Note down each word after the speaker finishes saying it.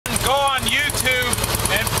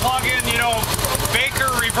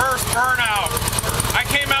reverse burnout. I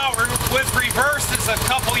came out with reverses a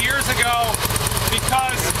couple years ago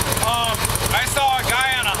because I saw a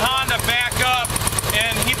guy on a Honda back up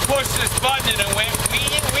and he pushed this button and it went wee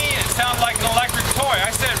and wee. It sounded like an electric toy.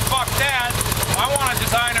 I said, fuck that. I want to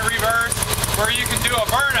design a reverse where you can do a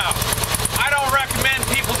burnout. I don't recommend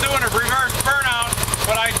people doing a reverse burnout,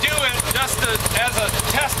 but I do it just as a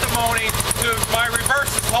testimony to my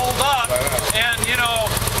reverses hold up. And you know,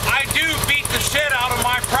 I do beat the shit out of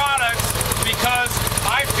my products because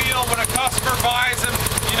I feel when a customer buys them,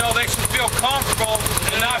 you know, they should feel comfortable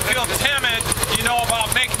and not feel timid, you know,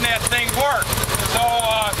 about making that thing work. So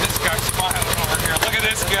this guy's smiling over here. Look at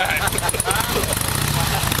this guy.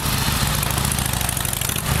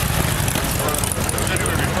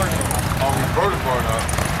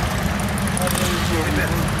 Burnout.